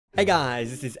Hey guys,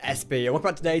 this is SB and welcome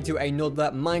back today to another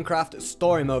Minecraft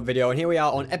story mode video, and here we are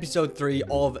on episode 3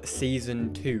 of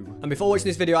season 2. And before watching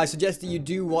this video, I suggest that you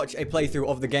do watch a playthrough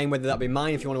of the game, whether that be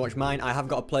mine. If you want to watch mine, I have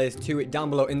got a playlist to it down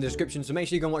below in the description, so make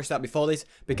sure you go and watch that before this,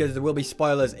 because there will be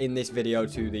spoilers in this video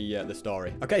to the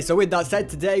story. Okay, so with that said,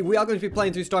 today we are going to be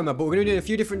playing through story mode, but we're going to be doing a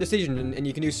few different decisions, and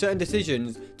you can do certain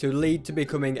decisions to lead to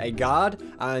becoming a guard,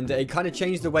 and it kind of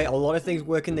changed the way a lot of things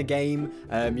work in the game.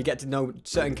 You get to know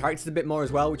certain characters a bit more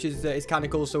as well, which is kind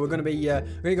of cool. So we're going to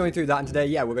be going through that, and today,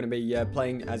 yeah, we're going to be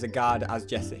playing as a guard as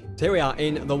Jesse. So here we are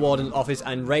in the warden's office,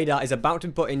 and Radar is about to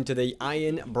be put into the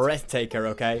iron breathtaker.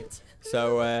 Okay,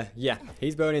 so yeah,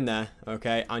 he's going in there.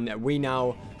 Okay, and we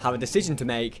now have a decision to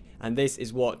make, and this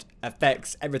is what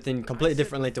affects everything completely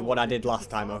differently to what I did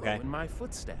last time. Okay, in my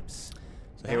footsteps.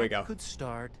 So here we go. Could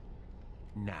start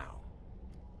now.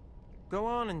 Go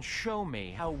on and show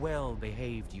me how well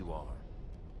behaved you are.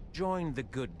 Join the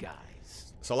good guys.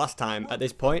 So last time, at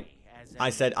this point,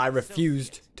 I said I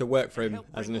refused to work for him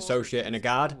as an associate and a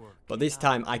guard, but this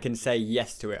time I can say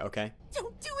yes to it, okay?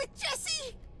 Don't do it,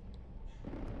 Jesse!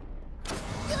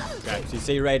 Okay, so you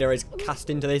see Radar is cast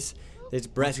into this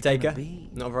breathtaker.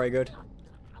 Not very good.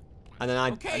 And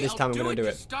then this time I'm going to do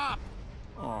it. Stop.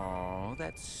 Oh,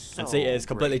 that's so and see, it has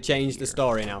completely changed the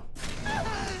story now.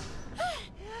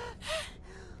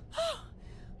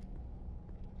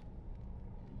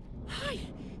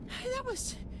 That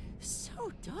was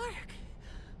so dark.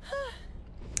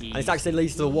 And this actually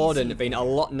leads to the warden being a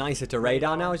lot nicer to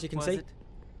Radar now, as you can see.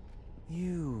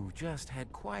 You just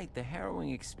had quite the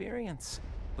harrowing experience.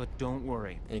 But don't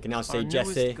worry. And you can now see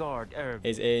Jesse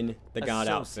is in the guard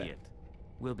outfit.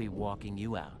 We'll be walking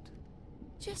you out.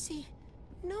 Jesse,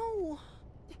 no.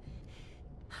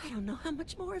 I don't know how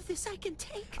much more of this I can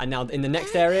take. And now in the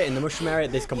next area, in the mushroom area,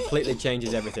 this completely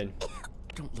changes everything.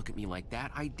 Don't look at me like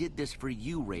that. I did this for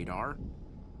you, Radar.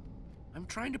 I'm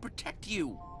trying to protect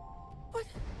you. But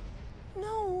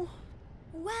no.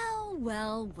 Well.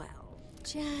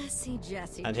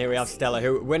 Jesse. And here we have Stella,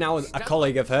 who we're now a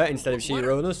colleague of her instead of she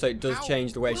running us, so it does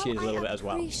change the way she is a little bit as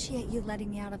well. I appreciate you letting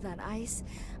me out of that ice.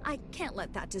 I can't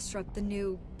let that disrupt the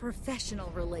new professional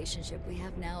relationship we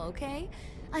have now, okay?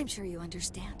 I'm sure you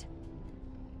understand.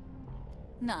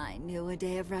 I knew a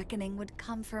day of reckoning would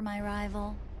come for my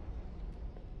rival.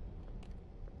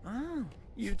 Oh,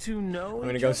 you two know I'm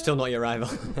gonna go, still not your rival.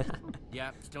 Yeah,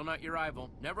 still not your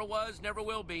rival. Never was, never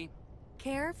will be.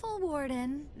 Careful,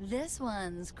 Warden. This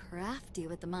one's crafty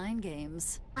with the mind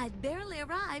games. I've barely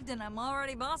arrived and I'm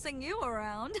already bossing you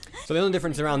around. So the only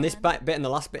difference around this bit and the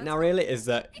last bit now really is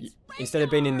that instead of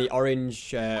being in the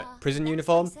orange prison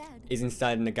uniform, he's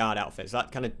instead in the guard outfit. So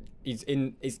that kind of,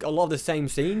 he's got a lot of the same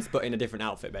scenes, but in a different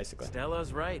outfit, basically.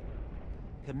 Stella's right.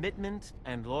 Commitment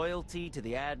and loyalty to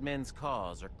the admin's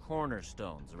cause are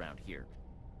cornerstones around here.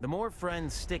 The more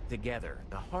friends stick together,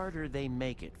 the harder they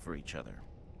make it for each other.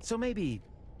 So maybe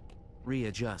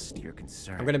readjust your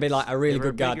concerns. I'm going to be like a really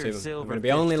good guard to him. I'm going to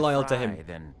be only loyal to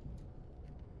him.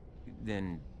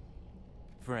 Then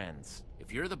friends.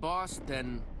 If you're the boss,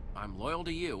 then I'm loyal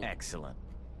to you. Excellent.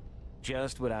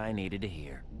 Just what I needed to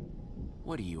hear.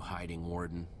 What are you hiding,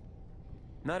 Warden?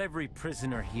 Not every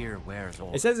prisoner here wears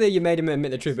all. It says that you made him admit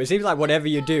the truth, but it seems like whatever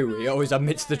you do, he always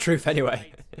admits the truth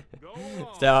anyway.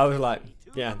 So I was like,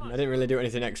 yeah, I didn't really do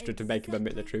anything extra to make him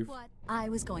admit the truth. What I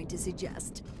was going to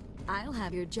suggest. I'll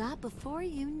have your job before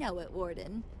you know it,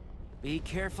 Warden. Be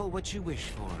careful what you wish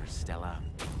for, Stella.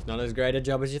 It's not as great a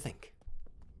job as you think.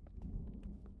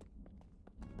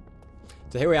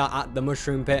 So here we are at the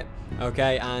mushroom pit,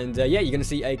 okay, and yeah, you're going to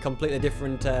see a completely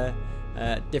different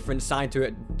different side to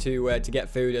it to get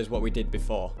food as what we did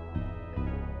before.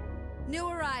 New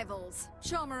arrivals.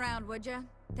 Show them around, would ya?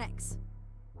 Thanks.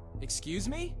 Excuse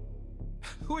me?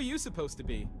 Who are you supposed to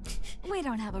be? We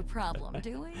don't have a problem,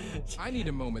 do we? I need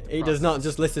a moment to He does not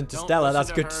just listen to Stella,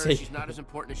 that's good to see. She's not as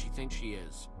important as she thinks she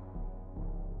is.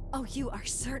 Oh, you are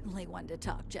certainly one to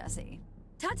talk, Jesse.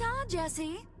 Ta-ta,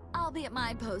 Jesse. I'll be at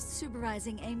my post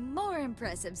supervising a more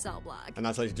impressive cell block. And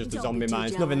that's like just a Don't zombie be too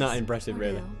mind. It's nothing that jealous, impressive, or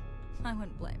really. you. I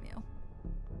wouldn't blame you.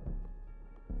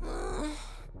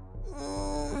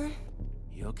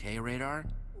 You okay, Radar?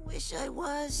 Wish I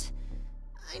was.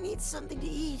 I need something to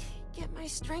eat. Get my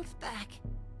strength back.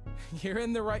 You're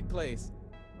in the right place.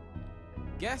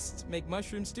 Guests make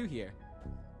mushroom stew here.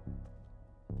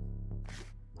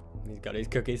 He's got his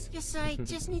cookies. Guess I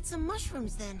just need some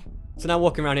mushrooms then. So now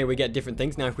walking around here, we get different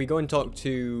things. Now, if we go and talk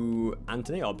to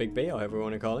Anthony, or Big B, or however we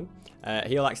want to call him,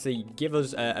 he'll actually give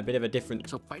us a bit of a different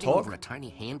So fighting talk. over a tiny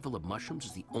handful of mushrooms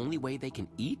is the only way they can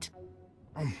eat?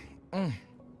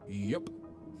 Yep.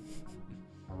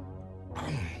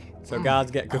 So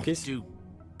guards get cookies. Do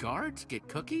guards get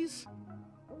cookies?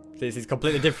 This is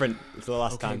completely different to the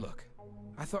last time. Look.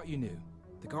 I thought you knew.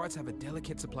 The guards have a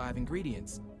delicate supply of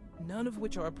ingredients, none of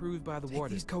which are approved by the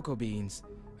warden. Take these cocoa beans.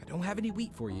 I don't have any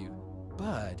wheat for you,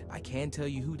 but I can tell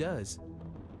you who does.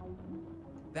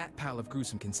 That pal of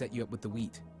Gruesome can set you up with the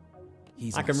wheat.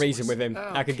 I can reason with him.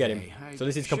 I could get him. So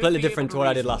this is completely different to what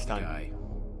I did last time.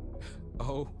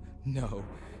 Oh, no.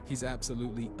 He's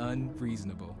absolutely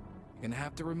unreasonable. You're gonna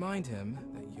have to remind him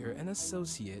that you're an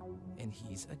associate and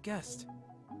he's a guest.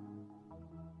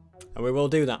 And we will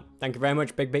do that. Thank you very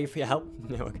much, Big B, for your help.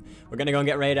 We're going to go and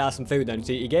get Radar some food then.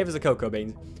 See, he gave us the cocoa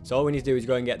beans. So all we need to do is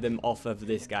go and get them off of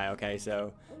this guy, okay?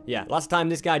 So, yeah. Last time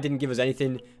this guy didn't give us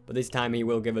anything, but this time he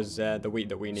will give us the wheat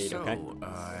that we need, okay? So,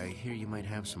 I hear you might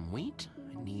have some wheat.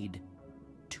 I need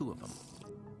 2 of them.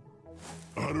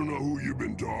 I don't know who you've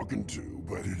been talking to,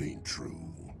 but it ain't true.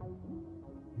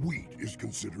 Wheat is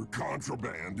considered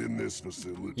contraband in this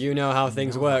facility. You know how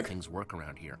things work. Things work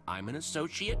around here. I'm an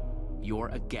associate. You're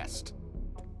a guest.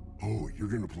 Oh, you're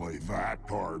gonna play that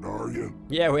part, are you?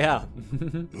 Yeah, we are.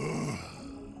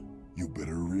 You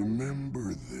better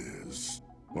remember this.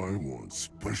 I want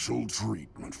special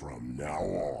treatment from now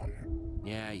on.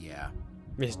 Yeah.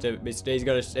 Mr. He's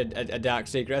got a dark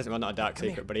secret. Well, not a dark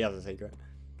secret, but he has a secret.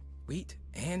 Wheat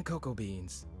and cocoa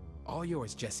beans. All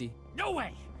yours, Jesse. No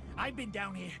way! I've been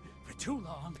down here for too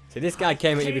long. See, this guy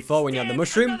came at you before when you had the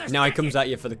mushroom. Now he comes at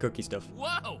you for the cookie stuff.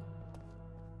 Whoa!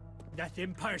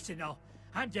 Nothing personal.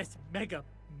 I'm just mega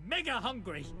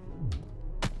hungry.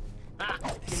 Ah,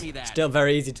 give me that. Still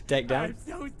very easy to take down. I'm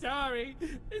so sorry.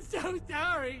 So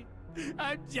sorry.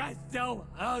 I'm just so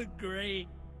hungry.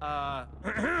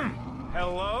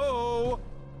 Hello?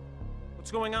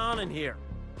 What's going on in here?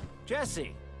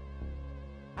 Jesse,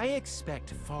 I expect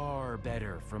far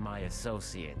better from my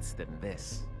associates than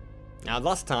this. Now,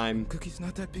 last time... Cookies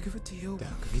not that big of a deal.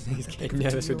 He's getting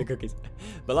nervous with the cookies.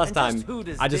 But last time,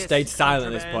 I just stayed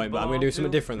silent at this point, but I'm going to do something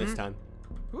different this time.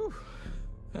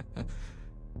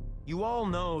 You all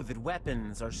know that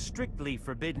weapons are strictly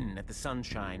forbidden at the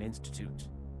Sunshine Institute.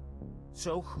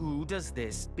 So who does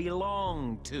this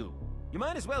belong to? You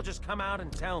might as well just come out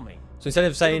and tell me. So instead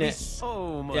of saying it...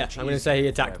 So much yeah, I'm going to say he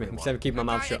attacked me instead of keeping my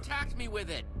mouth shut. Attacked me with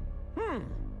it.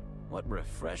 What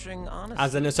refreshing honesty.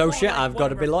 As an associate, I've got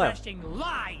to be loyal. Refreshing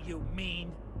lie, you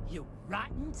mean? You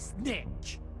rotten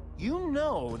snitch. You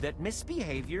know that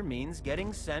misbehavior means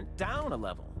getting sent down a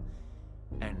level.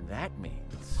 And that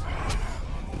means...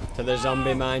 To the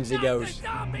zombie mines he goes.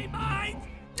 Zombie mines!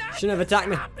 Shouldn't have attacked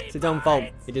me. It's his own fault.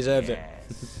 He deserves it.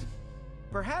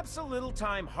 Perhaps a little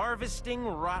time harvesting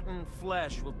rotten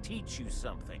flesh will teach you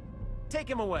something. Take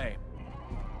him away.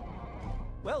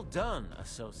 Well done,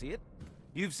 associate.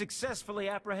 You've successfully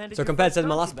apprehended. So compared to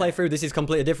my last playthrough, this is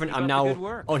completely different. I'm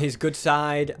now on his good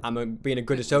side. I'm being a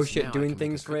good associate, doing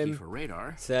things for him.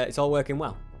 It's all working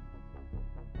well.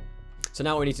 So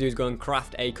now what we need to do is go and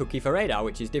craft a cookie for Radar,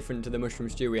 which is different to the mushroom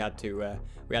stew we had to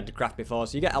craft before.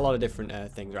 So you get a lot of different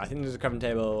things. Right? I think there's a crafting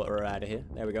table right here.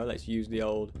 There we go. Let's use the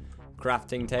old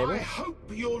crafting table. I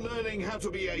hope you're learning how to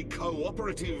be a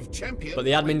cooperative champion. But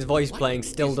the admin's voice playing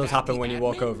still does happen when you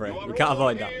walk over it. You can't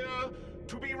avoid that.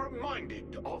 To be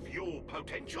reminded of your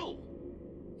potential.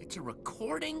 It's a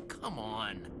recording? Come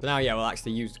on. So now, yeah, we'll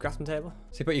actually use the crafting table.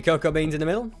 So you put your cocoa beans in the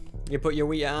middle. You put your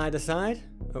wheat at either side.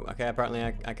 Oh, okay, apparently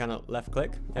I cannot left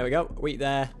click. There we go. Wheat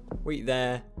there. Wheat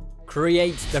there.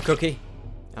 Create the cookie.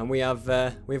 And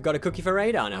we've got a cookie for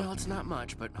Radar now. Well, it's not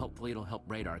much, but hopefully it'll help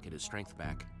Radar get his strength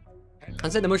back.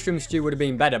 I'd say the mushroom stew would have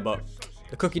been better, but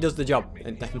the cookie does the job.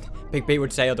 And Big P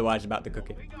would say otherwise about the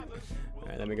cookie.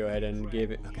 Alright, let me go ahead and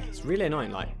give it... Okay, it's really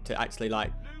annoying, like, to actually,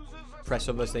 like, press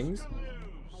other things.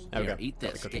 There we go. Eat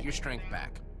this. Get your strength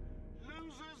back.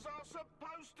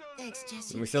 Thanks,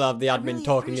 Jesse. And we still have the admin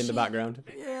talking in the background.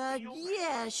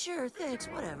 Yeah, sure, thanks,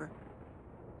 whatever.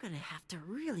 I'm gonna have to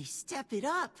really step it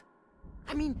up.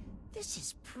 I mean, this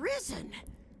is prison.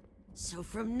 So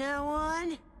from now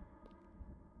on...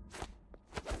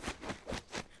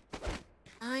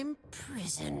 I'm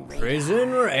Prison Radar.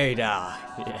 Prison Radar.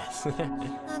 Yes.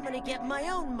 I'm gonna get my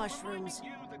own mushrooms.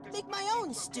 Make my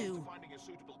own stew.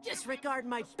 Disregard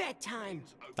my bedtime.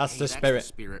 That's the spirit. That's the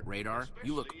spirit, Radar.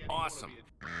 You look awesome.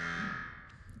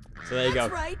 So there you go.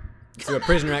 That's right. So a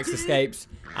prisoner X escapes,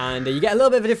 and you get a little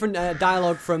bit of a different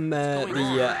dialogue from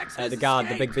the guard,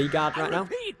 the Big V guard, right now.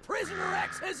 Repeat, Prisoner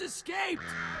X has escaped.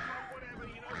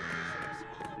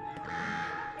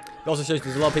 It also shows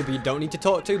there's a lot of people you don't need to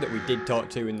talk to that we did talk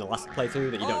to in the last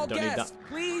playthrough that you don't need that.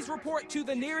 Please report to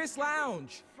the nearest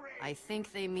lounge. I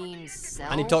think they mean cell.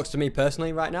 And he talks to me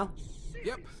personally right now.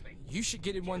 Yep, you should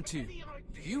get in one too.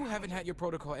 You haven't had your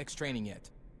Protocol X training yet.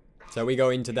 So we go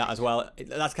into that as well.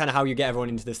 That's kind of how you get everyone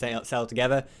into the cell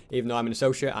together. Even though I'm an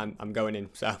associate, I'm going in.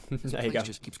 So there you go. It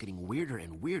just keeps getting weirder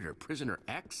and weirder. Prisoner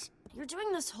X? You're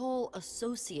doing this whole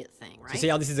associate thing, right? So see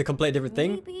how this is a completely different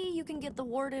thing? Maybe you can get the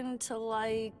warden to,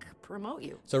 like, promote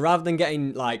you. So rather than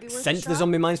getting, like, sent to the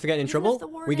zombie mines for getting in trouble,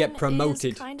 we get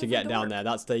promoted to get down there.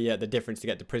 That's the difference to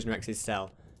get to Prisoner X's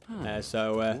cell.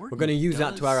 So we're going to use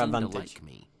that to our advantage.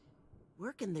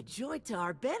 Working the joint to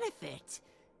our benefit.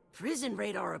 Prison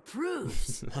Radar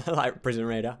approves. I like Prison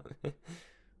Radar.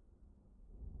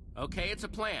 Okay, it's a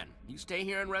plan. You stay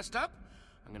here and rest up.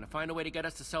 I'm gonna find a way to get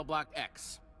us to cell block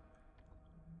X.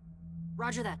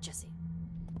 Roger that, Jesse.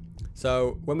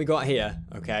 So when we got here,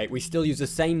 okay, we still use the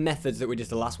same methods that we did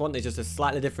the last one. There's just a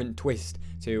slightly different twist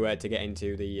to get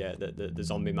into the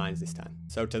zombie mines this time.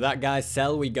 So to that guy's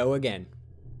cell we go again.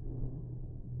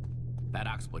 That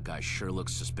Oxblood guy sure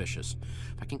looks suspicious.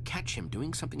 If I can catch him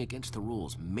doing something against the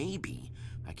rules, maybe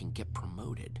I can get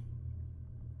promoted.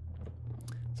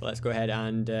 So let's go ahead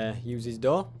and use his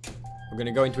door. We're going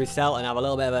to go into his cell and have a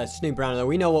little bit of a snoop around. Though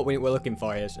we know what we're looking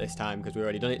for here this time because we've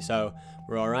already done it, so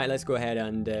we're all right. Let's go ahead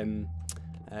and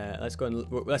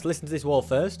let's listen to this wall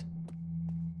first.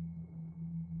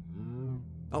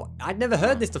 Oh, I'd never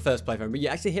heard this the first playthrough, but you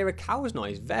actually hear a cow's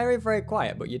noise. Very, very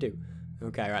quiet, but you do.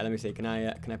 Okay, right. Let me see. Can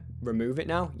I remove it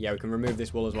now? Yeah, we can remove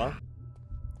this wool as well.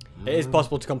 It is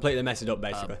possible to completely mess it up,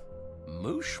 basically.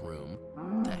 Mushroom?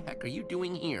 What the heck are you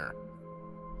doing here?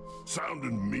 Sounded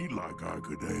to me like I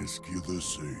could ask you the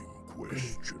same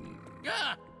question.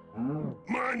 Ah!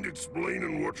 Mind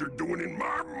explaining what you're doing in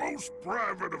my most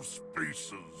private of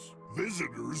spaces?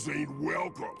 Visitors ain't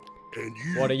welcome. And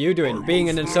you what are you doing? Being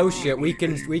an associate, we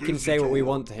can say what we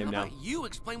want to him now. How about you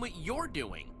explain what you're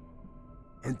doing?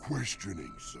 I'm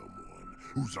questioning someone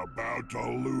who's about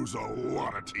to lose a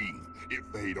lot of teeth if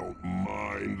they don't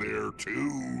mind their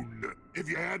tune. If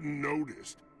you hadn't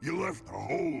noticed, you left the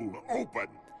hole open.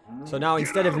 So now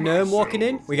instead of Nerm walking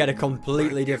in, we get a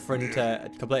completely different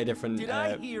Did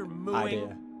I hear mooing?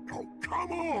 idea. Oh,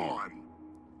 come on!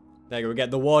 There you go, we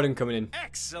get the warden coming in.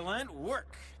 Excellent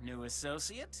work, new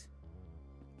associate.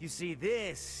 You see,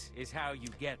 this is how you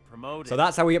get promoted. So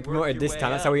that's how we get promoted Work this your time.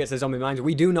 way That's how we up. get to the zombie mines.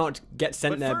 We do not get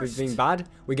sent But there first, for being bad.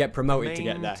 We get promoted to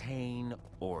get there. Maintain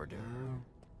order.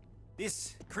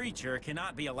 This creature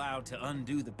cannot be allowed to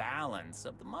undo the balance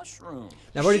of the mushroom.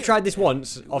 Now I've already Shear tried this it.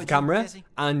 once Would off you, camera, Jesse?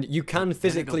 and you can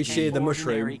physically shear the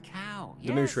mushroom. Cow. The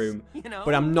Yes, mushroom, you know,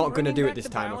 but I'm not going to bringing do it back this the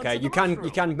time, balance okay? of You the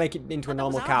mushroom. can make it into a That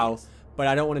normal was cow, obvious. but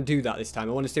I don't want to do that this time.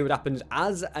 I want to see what happens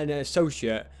as an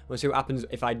associate. I want to see what happens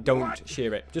if I don't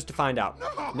shear it, just to find out.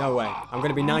 No way. I'm going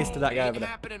to be nice to that guy Ain't over there.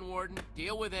 happening, Warden.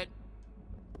 Deal with it.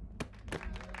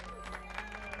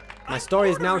 My story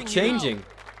is now ordering you. changing.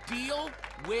 Deal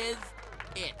with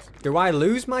it. Do I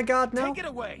lose my guard now? Take it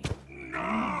away.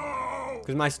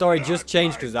 Because my story just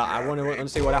changed because I want to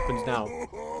see what happens now.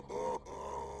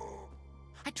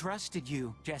 I trusted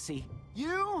you, Jesse.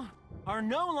 You are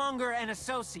no longer an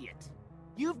associate.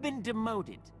 You've been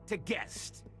demoted to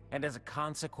guest. And as a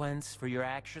consequence for your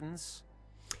actions,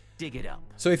 dig it up.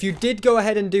 So if you did go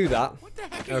ahead and do that, What the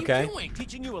heck are okay. you doing?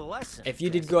 Teaching you a lesson. If you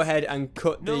did go ahead and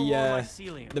cut No more the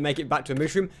mycelium. make it back to a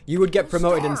mushroom, you would get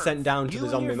promoted and sent down to You the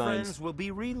and zombie your mines. friends will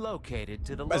be relocated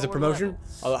to the As a lower promotion.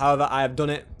 levels. However, I have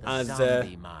done it The as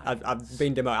zombie mines. I've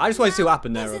been demoted. I just want to see what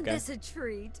happened there, Isn't okay? this a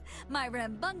treat? My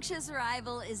rambunctious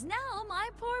rival is now my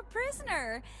poor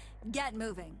prisoner. Get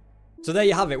moving. So there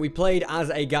you have it. We played as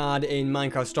a guard in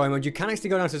Minecraft Story Mode. You can actually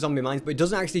go down to zombie mines, but it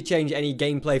doesn't actually change any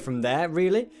gameplay from there,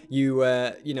 really. You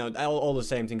know, all the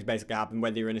same things basically happen,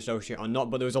 whether you're an associate or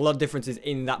not. But there was a lot of differences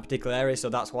in that particular area, so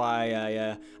that's why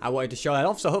I wanted to show that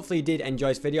off. So hopefully you did enjoy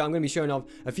this video. I'm going to be showing off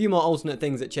a few more alternate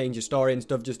things that change your story and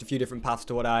stuff, just a few different paths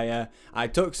to what I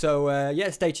took. So yeah,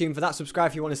 stay tuned for that.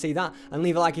 Subscribe if you want to see that, and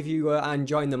leave a like if you are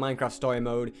enjoying the Minecraft Story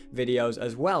Mode videos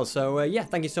as well. So yeah,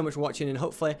 thank you so much for watching, and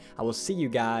hopefully I will see you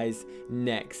guys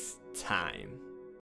next time.